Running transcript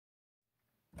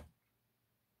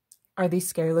Are these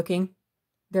scary looking?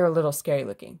 They're a little scary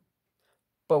looking,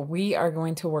 but we are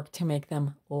going to work to make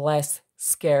them less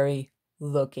scary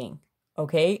looking,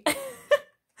 okay?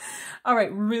 All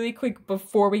right, really quick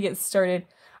before we get started,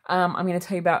 I'm going to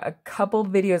tell you about a couple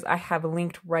videos I have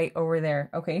linked right over there,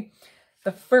 okay?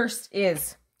 The first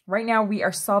is, right now we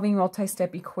are solving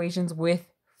multi-step equations with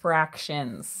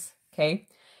fractions, okay?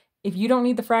 If you don't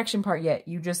need the fraction part yet,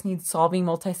 you just need solving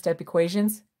multi-step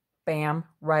equations, bam,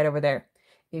 right over there.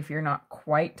 If you're not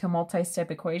quite to multi-step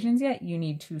equations yet, you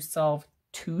need to solve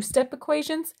two-step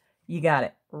equations, you got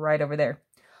it, right over there.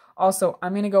 Also,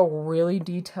 I'm going to go really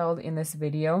detailed in this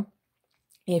video.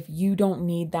 If you don't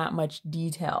need that much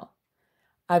detail,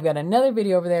 I've got another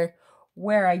video over there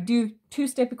where I do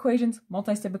two-step equations,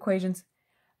 multi-step equations,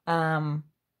 and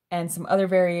some other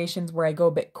variations where I go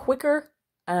a bit quicker,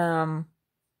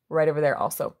 right over there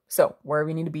also. So wherever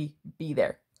you need to be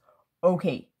there.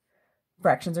 Okay,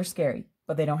 fractions are scary,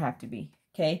 but they don't have to be,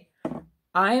 okay?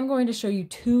 I am going to show you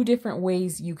two different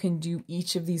ways you can do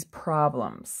each of these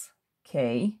problems,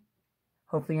 okay?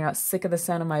 Hopefully you're not sick of the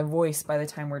sound of my voice by the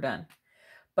time we're done.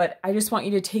 But I just want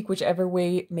you to take whichever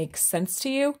way makes sense to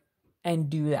you and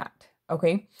do that,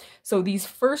 okay? So this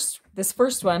first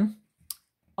one,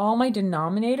 all my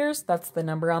denominators, that's the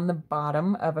number on the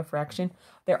bottom of a fraction,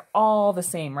 they're all the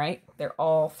same, right? They're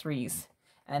all threes.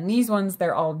 And these ones,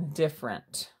 they're all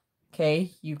different,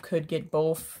 okay? You could get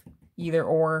both, either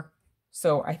or,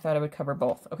 so I thought I would cover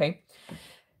both, okay?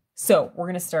 So we're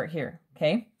going to start here,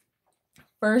 okay?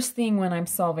 First thing when I'm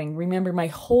solving, remember my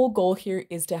whole goal here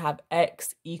is to have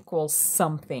x equals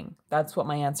something. That's what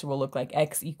my answer will look like,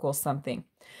 x equals something.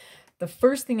 The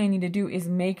first thing I need to do is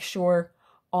make sure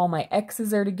all my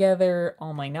x's are together,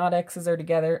 all my not x's are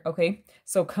together, okay?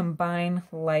 So combine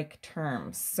like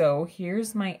terms. So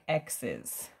here's my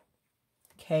x's,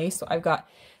 okay? So I've got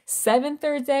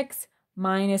 7/3 x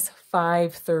minus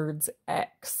 5/3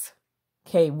 x.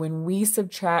 Okay, when we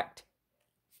subtract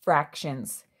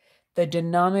fractions, the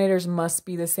denominators must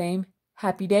be the same.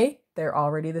 Happy day, they're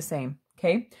already the same,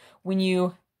 okay? When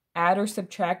you add or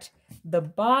subtract, the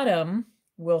bottom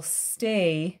will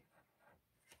stay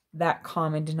that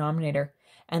common denominator.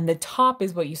 And the top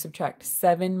is what you subtract.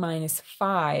 7 minus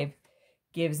 5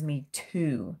 gives me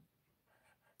 2.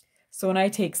 So when I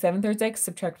take 7/3 x,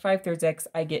 subtract 5/3 x,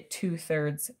 I get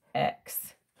 2/3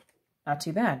 x. Not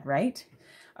too bad, right?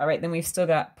 All right, then we've still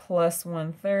got plus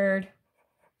 1/3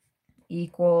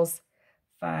 equals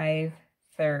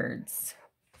 5/3.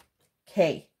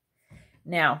 Okay,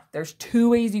 now there's two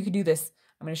ways you could do this.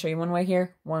 I'm going to show you one way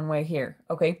here,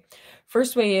 okay?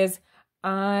 First way is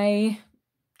trying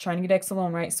to get x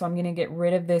alone, right? So I'm going to get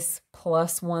rid of this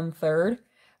plus 1/3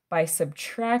 by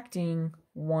subtracting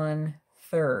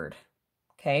 1/3,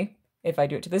 okay? If I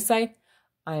do it to this side,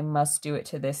 I must do it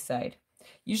to this side.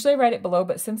 Usually I write it below,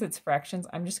 but since it's fractions,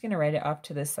 I'm just going to write it off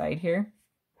to this side here.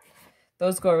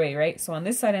 Those go away, right? So on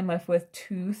this side, I'm left with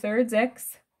 2/3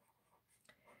 x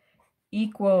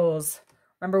equals,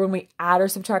 remember when we add or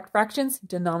subtract fractions,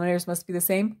 denominators must be the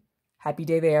same. Happy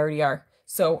day, they already are.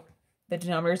 So the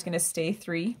denominator is going to stay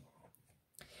 3.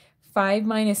 5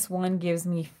 minus 1 gives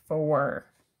me 4.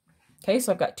 Okay,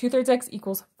 so I've got 2/3 x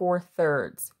equals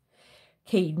 4/3.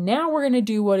 Okay, now we're going to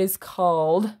do what is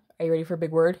called, are you ready for a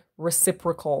big word?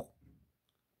 Reciprocal.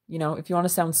 You know, if you want to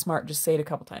sound smart, just say it a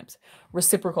couple times.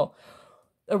 Reciprocal.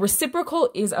 A reciprocal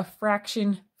is a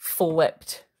fraction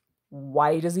flipped.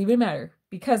 Why does it even matter?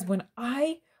 Because when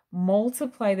I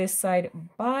multiply this side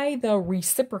by the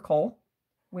reciprocal,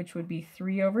 which would be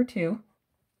 3/2,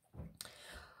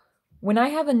 when I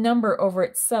have a number over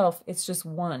itself, it's just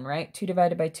 1, right? 2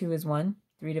 divided by 2 is 1.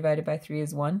 3 divided by 3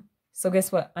 is 1. So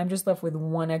guess what? I'm just left with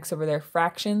 1x over there.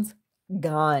 Fractions,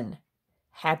 gone.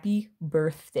 Happy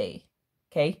birthday,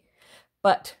 okay?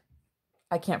 But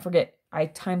I can't forget, I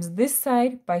times this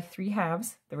side by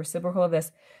 3/2, the reciprocal of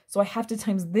this. So I have to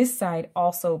times this side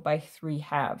also by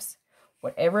 3/2.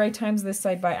 Whatever I times this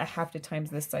side by, I have to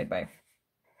times this side by.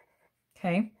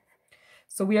 Okay?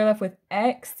 So we are left with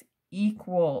x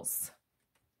equals,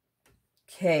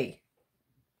 okay,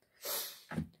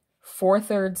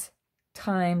 4/3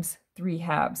 times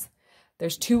 3/2.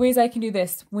 There's two ways I can do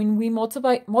this. When we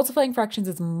multiplying fractions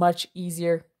is much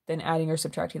easier than adding or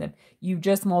subtracting them. You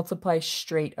just multiply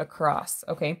straight across,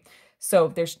 okay? So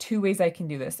there's two ways I can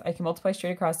do this. I can multiply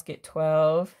straight across, get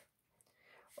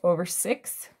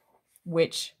 12/6,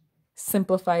 which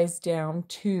simplifies down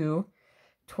to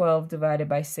 12 divided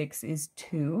by 6 is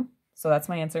 2. So that's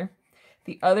my answer.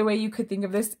 The other way you could think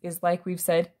of this is, like we've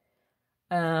said,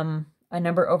 a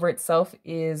number over itself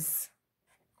is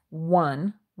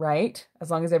 1, right? As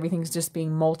long as everything's just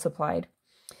being multiplied.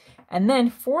 And then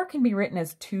 4 can be written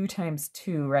as 2 times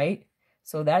 2, right?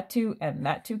 So that 2 and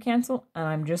that 2 cancel, and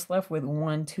I'm just left with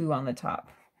 1, 2 on the top.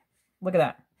 Look at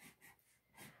that.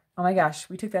 Oh my gosh,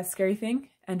 we took that scary thing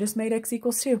and just made x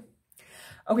equals 2.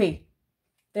 Okay,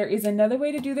 there is another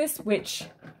way to do this, which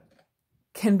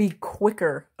can be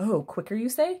quicker. Oh, quicker you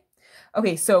say?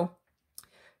 Okay, so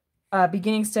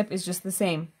beginning step is just the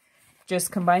same.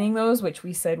 Just combining those, which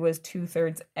we said was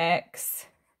 2/3 x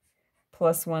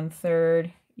plus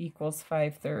 1/3 equals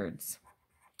 5/3.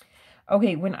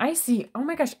 Okay, when I see, oh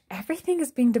my gosh, everything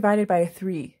is being divided by a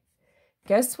 3.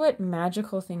 Guess what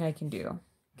magical thing I can do?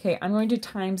 Okay, I'm going to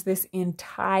times this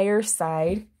entire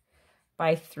side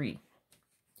by 3.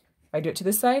 If I do it to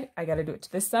this side, I got to do it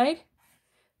to this side.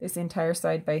 This entire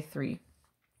side by 3.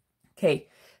 Okay,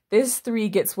 this 3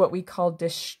 gets what we call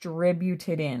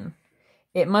distributed in.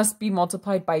 It must be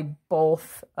multiplied by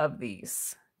both of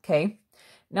these, okay?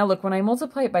 Now look, when I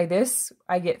multiply it by this,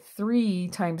 I get 3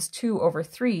 times 2 over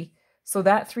 3. So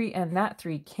that 3 and that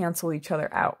 3 cancel each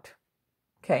other out,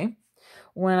 okay?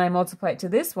 When I multiply it to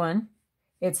this one,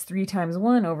 it's 3 times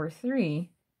 1 over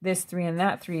 3. This 3 and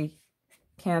that 3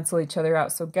 cancel each other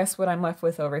out. So guess what I'm left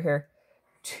with over here?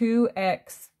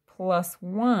 2x plus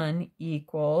 1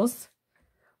 equals,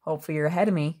 hopefully you're ahead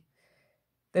of me,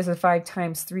 this is 5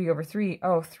 times 3 over 3.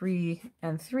 Oh, 3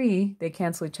 and 3, they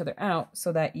cancel each other out,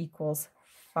 so that equals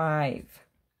 5.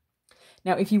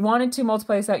 Now, if you wanted to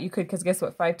multiply this out, you could, because guess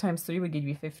what? 5 times 3 would give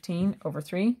you 15 over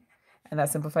 3, and that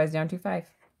simplifies down to 5,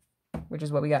 which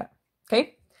is what we got.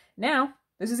 Okay, now,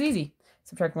 this is easy.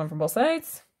 Subtract 1 from both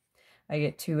sides. I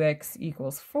get 2x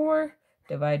equals 4,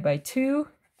 divide by 2,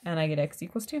 and I get x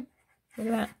equals 2. Look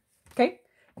at that. Okay,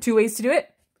 2 ways to do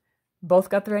it. Both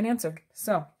got the right answer.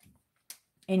 So,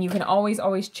 and you can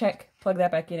always check, plug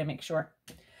that back in and make sure.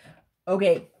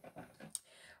 Okay.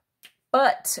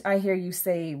 But I hear you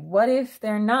say, what if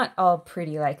they're not all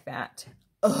pretty like that?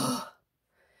 Ugh.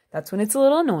 That's when it's a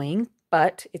little annoying,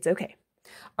 but it's okay.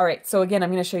 All right, so again,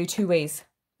 I'm going to show you 2 ways.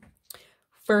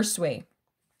 First way,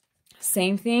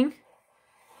 same thing.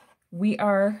 We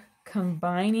are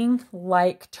combining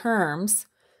like terms.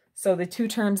 So the 2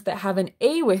 terms that have an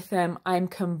a with them, I'm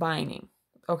combining.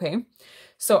 Okay,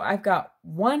 so I've got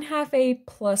 1/2 a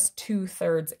plus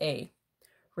 2/3 a.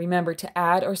 Remember, to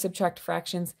add or subtract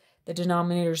fractions, the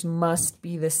denominators must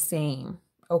be the same.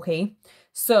 Okay,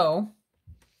 so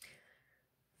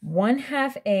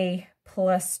 1/2 a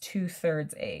plus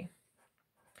 2/3 a.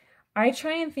 I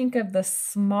try and think of the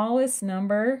smallest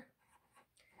number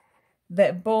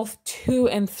that both 2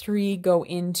 and 3 go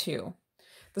into.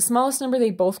 The smallest number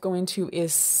they both go into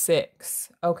is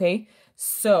 6. Okay,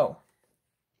 so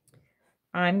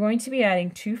I'm going to be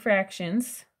adding 2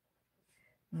 fractions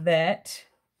that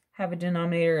have a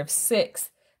denominator of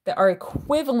 6 that are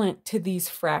equivalent to these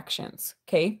fractions,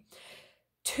 okay?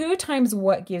 2 times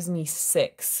what gives me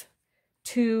 6?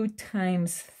 2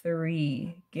 times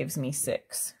 3 gives me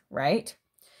 6, right?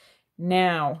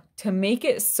 Now, to make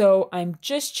it so I'm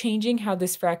just changing how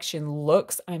this fraction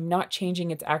looks, I'm not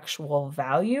changing its actual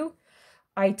value,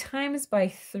 I times by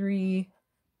 3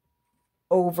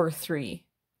 over 3.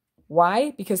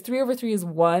 Why? Because 3 over 3 is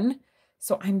 1,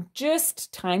 so I'm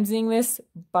just timesing this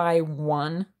by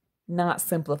 1, not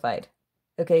simplified.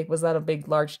 Okay, was that a big,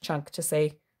 large chunk to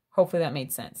say? Hopefully that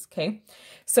made sense, okay?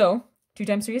 So 2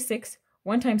 times 3 is 6,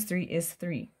 1 times 3 is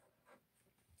 3.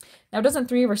 Now, doesn't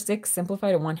 3 over 6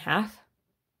 simplify to 1/2?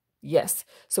 Yes,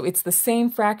 so it's the same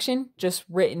fraction, just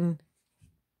written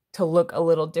to look a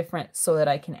little different so that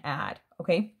I can add,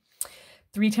 okay?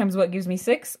 3 times what gives me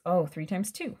 6? Oh, 3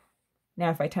 times 2. Now,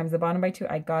 if I times the bottom by 2,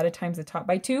 I gotta times the top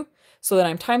by 2, so that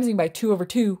I'm timesing by 2 over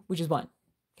 2, which is 1,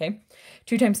 okay?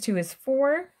 2 times 2 is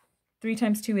 4, 3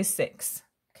 times 2 is 6,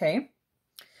 okay?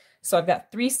 So I've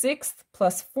got 3/6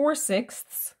 plus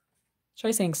 4/6.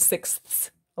 Try saying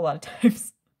sixths a lot of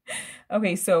times.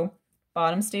 Okay, so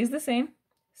bottom stays the same,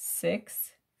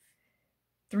 6.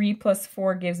 3 plus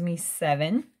 4 gives me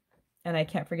 7, and I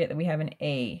can't forget that we have an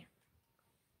a,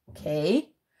 okay?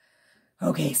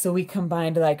 Okay, so we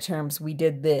combined like terms. We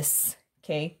did this,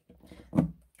 okay?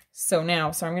 So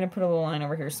now, I'm going to put a little line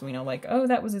over here so we know, like, oh,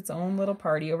 that was its own little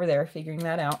party over there, figuring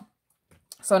that out.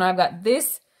 So now I've got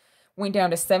this went down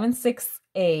to 7/6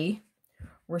 a.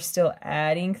 We're still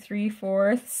adding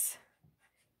 3/4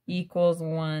 equals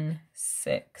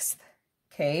 1/6,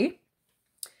 okay?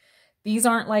 These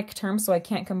aren't like terms, so I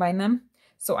can't combine them.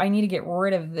 So I need to get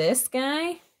rid of this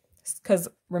guy, because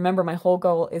remember, my whole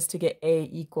goal is to get a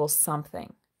equals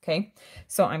something, okay?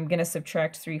 So I'm going to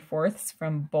subtract 3/4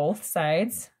 from both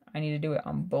sides. I need to do it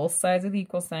on both sides of the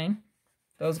equal sign.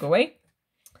 Those go away.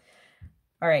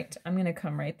 All right, I'm going to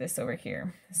come write this over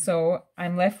here. So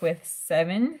I'm left with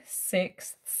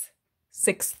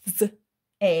 7/6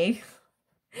 A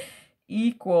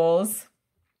equals,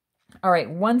 all right,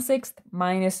 1/6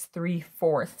 minus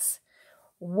 3/4.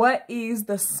 What is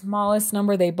the smallest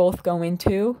number they both go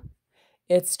into?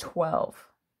 It's 12.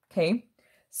 Okay,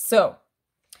 so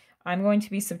I'm going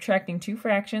to be subtracting two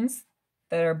fractions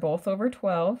that are both over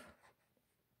 12.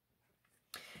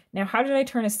 Now, how did I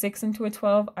turn a 6 into a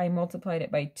 12? I multiplied it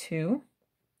by 2.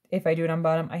 If I do it on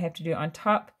bottom, I have to do it on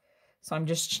top. So I'm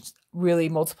just really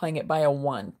multiplying it by a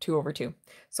 1, 2 over 2.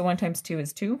 So 1 times 2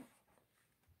 is 2.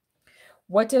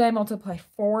 What did I multiply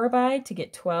 4 by to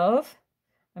get 12?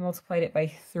 I multiplied it by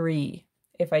 3.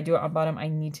 If I do it on bottom, I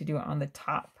need to do it on the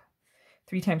top.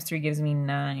 3 times 3 gives me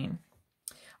 9.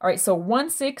 All right, so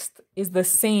 1/6 is the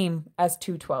same as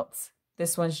 2/12.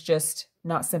 This one's just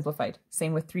not simplified.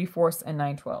 Same with 3/4 and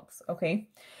 9/12. Okay,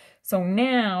 so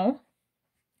now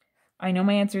I know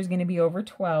my answer is going to be over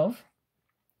 12.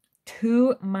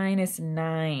 2 minus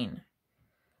 9.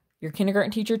 Your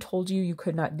kindergarten teacher told you you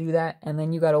could not do that, and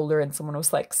then you got older and someone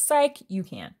was like, psych, you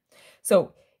can.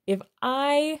 So if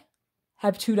I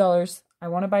have $2, I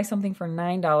want to buy something for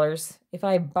 $9. If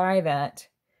I buy that,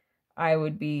 I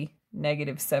would be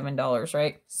negative $7,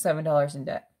 right? $7 in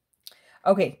debt.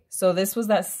 Okay, so this was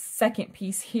that second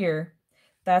piece here.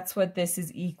 That's what this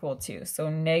is equal to.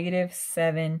 So negative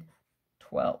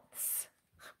 7/12.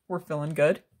 We're feeling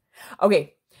good.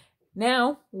 Okay,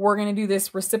 now we're going to do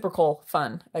this reciprocal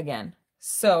fun again.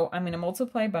 So I'm going to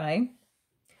multiply by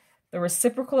the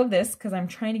reciprocal of this because I'm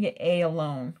trying to get A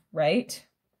alone, right?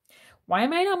 Why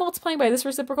am I not multiplying by this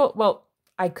reciprocal? Well,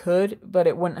 I could, but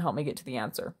it wouldn't help me get to the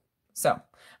answer. So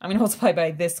I'm going to multiply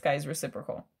by this guy's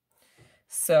reciprocal.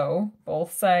 So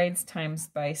both sides times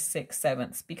by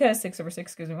 6/7 because 6 over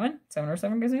 6 gives me 1, 7 over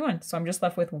 7 gives me 1. So I'm just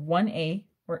left with 1A,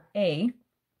 where A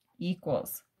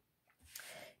equals.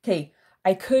 Okay,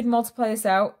 I could multiply this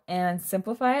out and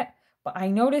simplify it, but I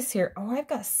notice here, oh, I've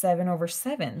got 7 over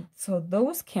 7. So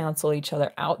those cancel each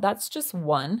other out. That's just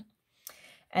 1.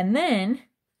 And then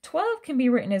 12 can be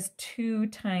written as 2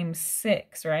 times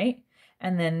 6, right?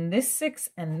 And then this 6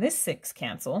 and this 6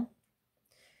 cancel.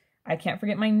 I can't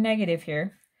forget my negative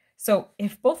here. So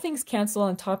if both things cancel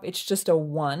on top, it's just a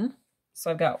 1.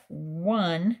 So I've got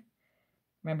 1,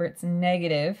 remember it's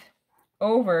negative,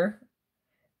 over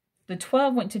the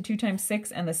 12 went to 2 times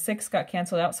 6 and the 6 got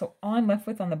canceled out. So all I'm left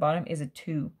with on the bottom is a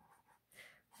 2.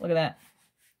 Look at that.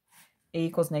 A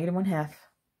equals negative 1/2.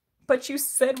 But you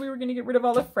said we were going to get rid of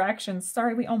all the fractions.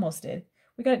 Sorry, we almost did.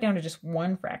 We got it down to just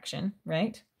one fraction,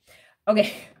 right?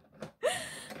 Okay.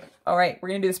 All right, we're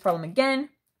going to do this problem again,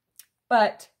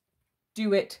 but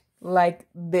do it like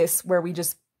this, where we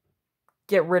just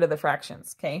get rid of the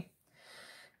fractions, okay?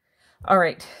 All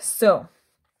right, so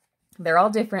they're all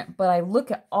different, but I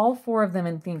look at all 4 of them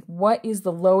and think, what is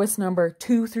the lowest number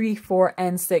 2, 3, 4,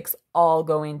 and 6 all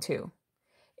go into?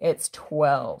 It's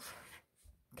 12,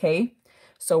 okay?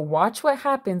 So watch what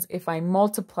happens if I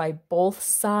multiply both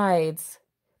sides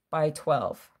by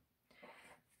 12.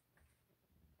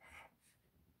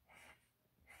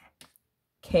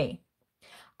 Okay,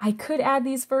 I could add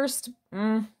these first.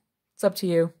 It's up to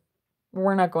you.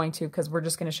 We're not going to, because we're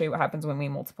just going to show you what happens when we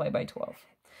multiply by 12.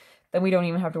 Then we don't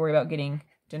even have to worry about getting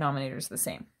denominators the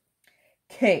same.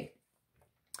 Okay,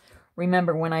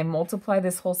 remember, when I multiply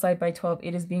this whole side by 12,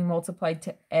 it is being multiplied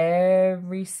to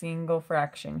every single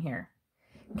fraction here.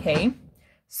 Okay,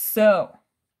 so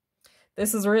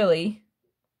this is really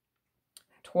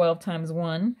 12 times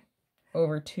 1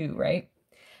 over 2, right?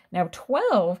 Now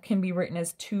 12 can be written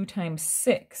as 2 times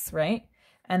 6, right?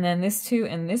 And then this 2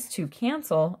 and this 2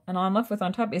 cancel, and all I'm left with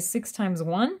on top is 6 times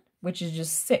 1, which is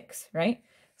just 6, right?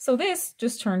 So this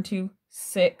just turned to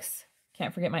 6.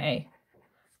 Can't forget my A.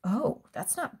 Oh,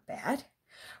 that's not bad.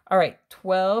 All right,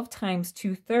 12 times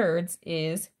 2/3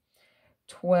 is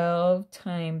 12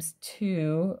 times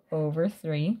 2 over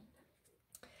 3.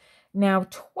 Now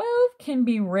 12 can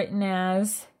be written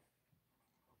as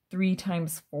 3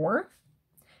 times 4.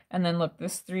 And then look,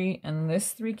 this 3 and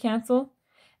this 3 cancel.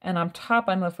 And on top,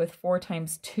 I'm left with 4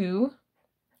 times 2,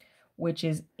 which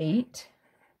is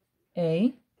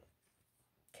 8A.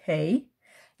 Okay.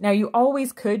 Now you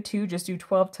always could too just do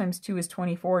 12 times 2 is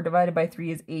 24, divided by 3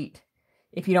 is 8.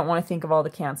 If you don't want to think of all the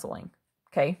canceling.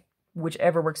 Okay.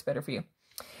 Whichever works better for you.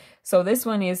 So this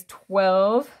one is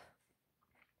 12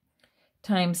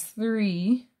 times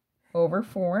 3 over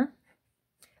 4.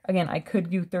 Again, I could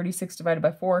do 36 divided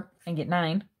by 4 and get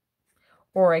 9.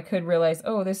 Or I could realize,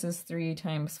 oh, this is 3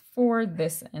 times 4.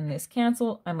 This and this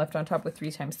cancel. I'm left on top with 3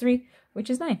 times 3, which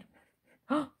is 9.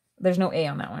 Oh, there's no A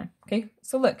on that one. Okay,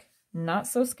 so look. Not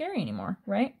so scary anymore,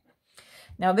 right?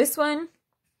 Now this one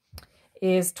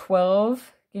is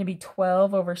 12, going to be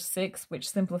 12 over 6, which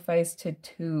simplifies to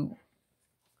 2.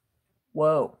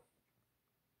 Whoa.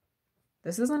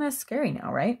 This isn't as scary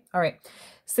now, right? All right.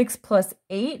 6 plus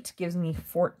 8 gives me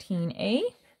 14a.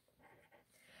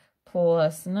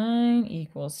 Plus 9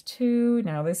 equals 2.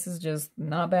 Now this is just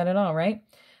not bad at all, right?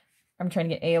 I'm trying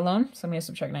to get a alone, so I'm going to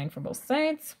subtract 9 from both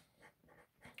sides.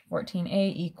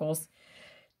 14a equals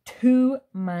 2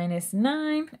 minus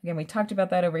 9. Again, we talked about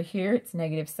that over here. It's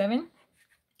negative 7.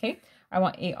 Okay, I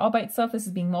want a all by itself. This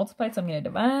is being multiplied, so I'm going to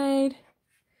divide.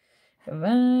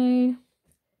 Divide.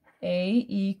 A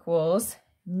equals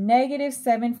negative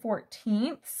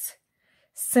 7/14.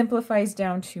 Simplifies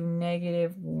down to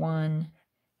negative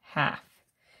 1/2.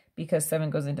 Because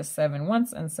 7 goes into 7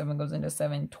 once and 7 goes into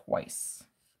 7 twice.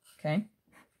 Okay.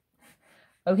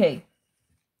 Okay.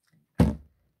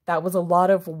 That was a lot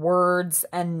of words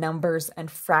and numbers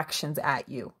and fractions at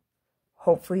you.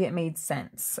 Hopefully it made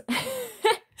sense.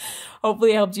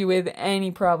 Hopefully it helped you with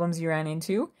any problems you ran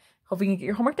into. Hopefully you can get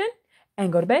your homework done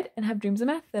and go to bed and have dreams of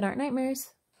math that aren't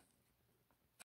nightmares.